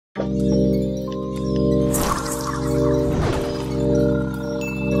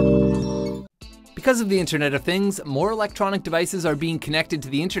Because of the Internet of Things, more electronic devices are being connected to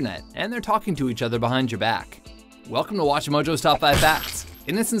the internet, and they're talking to each other behind your back. Welcome to WatchMojo's Top 5 Facts.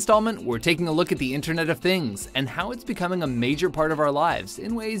 In this installment, we're taking a look at the Internet of Things and how it's becoming a major part of our lives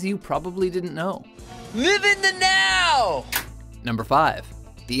in ways you probably didn't know. Live in the now! Number 5.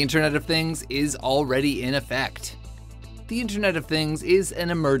 The Internet of Things is already in effect. The Internet of Things is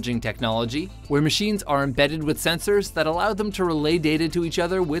an emerging technology where machines are embedded with sensors that allow them to relay data to each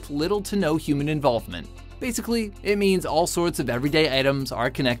other with little to no human involvement. Basically, it means all sorts of everyday items are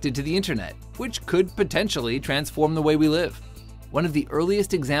connected to the internet, which could potentially transform the way we live. One of the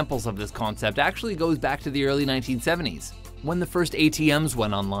earliest examples of this concept actually goes back to the early 1970s, when the first ATMs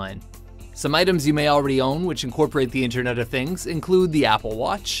went online. Some items you may already own which incorporate the Internet of Things include the Apple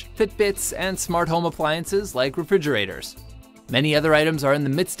Watch, Fitbits, and smart home appliances like refrigerators. Many other items are in the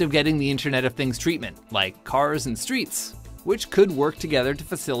midst of getting the Internet of Things treatment, like cars and streets, which could work together to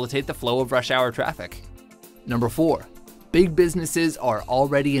facilitate the flow of rush hour traffic. Number 4. Big businesses are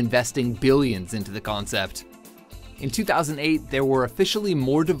already investing billions into the concept. In 2008, there were officially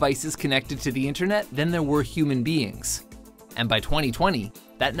more devices connected to the internet than there were human beings. And by 2020,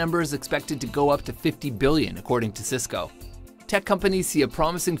 that number is expected to go up to 50 billion, according to Cisco. Tech companies see a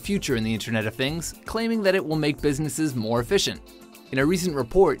promising future in the Internet of Things, claiming that it will make businesses more efficient. In a recent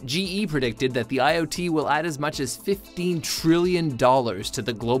report, GE predicted that the IoT will add as much as $15 trillion to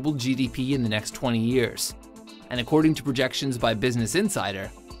the global GDP in the next 20 years. And according to projections by Business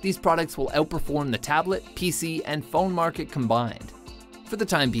Insider, these products will outperform the tablet, PC, and phone market combined. For the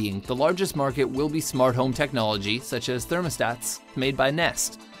time being, the largest market will be smart home technology, such as thermostats, made by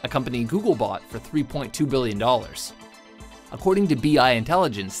Nest, a company Google bought for $3.2 billion. According to BI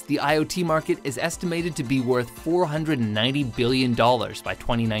Intelligence, the IoT market is estimated to be worth $490 billion by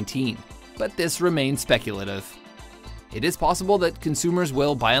 2019, but this remains speculative. It is possible that consumers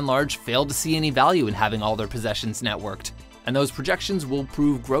will, by and large, fail to see any value in having all their possessions networked, and those projections will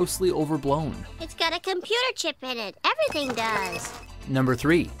prove grossly overblown. It's got a computer chip in it. Everything does. Number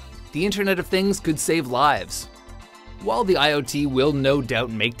 3. The Internet of Things could save lives. While the IoT will no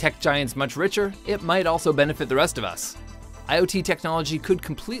doubt make tech giants much richer, it might also benefit the rest of us. IoT technology could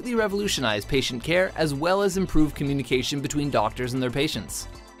completely revolutionize patient care as well as improve communication between doctors and their patients.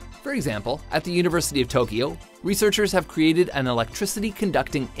 For example, at the University of Tokyo, researchers have created an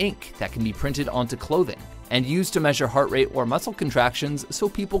electricity-conducting ink that can be printed onto clothing and used to measure heart rate or muscle contractions so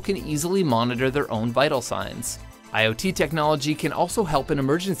people can easily monitor their own vital signs. IoT technology can also help in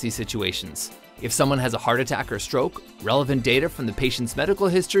emergency situations. If someone has a heart attack or stroke, relevant data from the patient's medical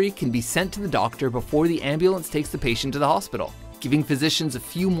history can be sent to the doctor before the ambulance takes the patient to the hospital, giving physicians a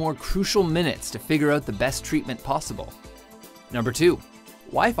few more crucial minutes to figure out the best treatment possible. Number 2.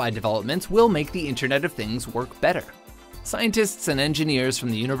 Wi-Fi developments will make the Internet of Things work better. Scientists and engineers from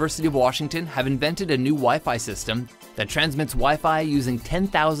the University of Washington have invented a new Wi-Fi system that transmits Wi-Fi using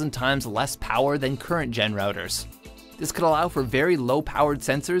 10,000 times less power than current gen routers. This could allow for very low-powered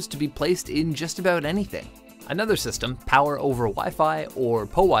sensors to be placed in just about anything. Another system, Power over Wi-Fi, or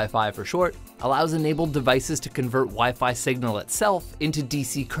PoWi-Fi for short, allows enabled devices to convert Wi-Fi signal itself into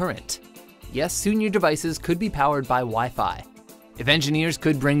DC current. Yes, soon your devices could be powered by Wi-Fi. If engineers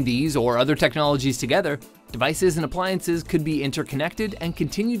could bring these or other technologies together, devices and appliances could be interconnected and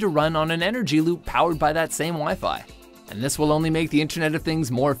continue to run on an energy loop powered by that same Wi-Fi. And this will only make the Internet of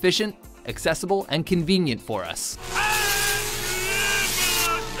Things more efficient, accessible, and convenient for us.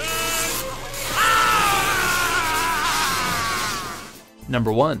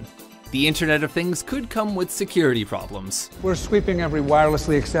 Number 1. The Internet of Things could come with security problems. We're sweeping every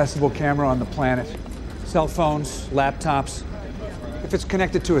wirelessly accessible camera on the planet. Cell phones, laptops. If it's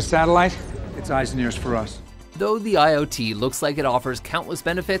connected to a satellite, it's eyes and ears for us. Though the IoT looks like it offers countless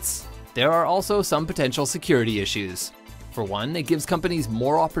benefits, there are also some potential security issues. For one, it gives companies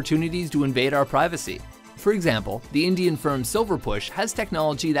more opportunities to invade our privacy. For example, the Indian firm Silverpush has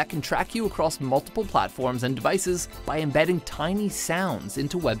technology that can track you across multiple platforms and devices by embedding tiny sounds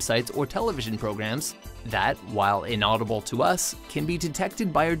into websites or television programs that, while inaudible to us, can be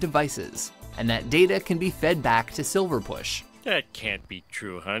detected by our devices, and that data can be fed back to Silverpush. That can't be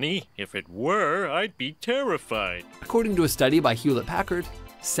true, honey. If it were, I'd be terrified. According to a study by Hewlett-Packard,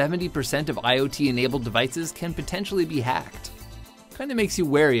 70% of IoT-enabled devices can potentially be hacked. Kinda makes you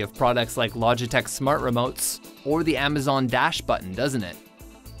wary of products like Logitech smart remotes or the Amazon Dash button, doesn't it?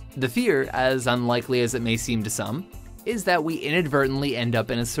 The fear, as unlikely as it may seem to some, is that we inadvertently end up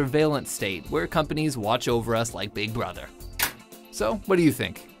in a surveillance state where companies watch over us like Big Brother. So, what do you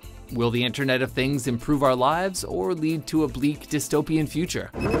think? Will the Internet of Things improve our lives or lead to a bleak dystopian future?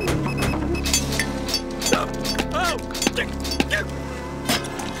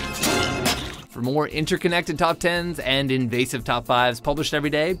 For more interconnected top 10s and invasive top 5s published every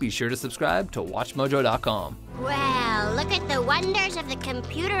day, be sure to subscribe to WatchMojo.com. Well, look at the wonders of the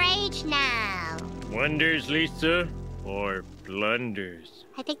computer age now. Wonders, Lisa, or blunders?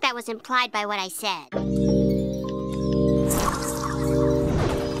 I think that was implied by what I said.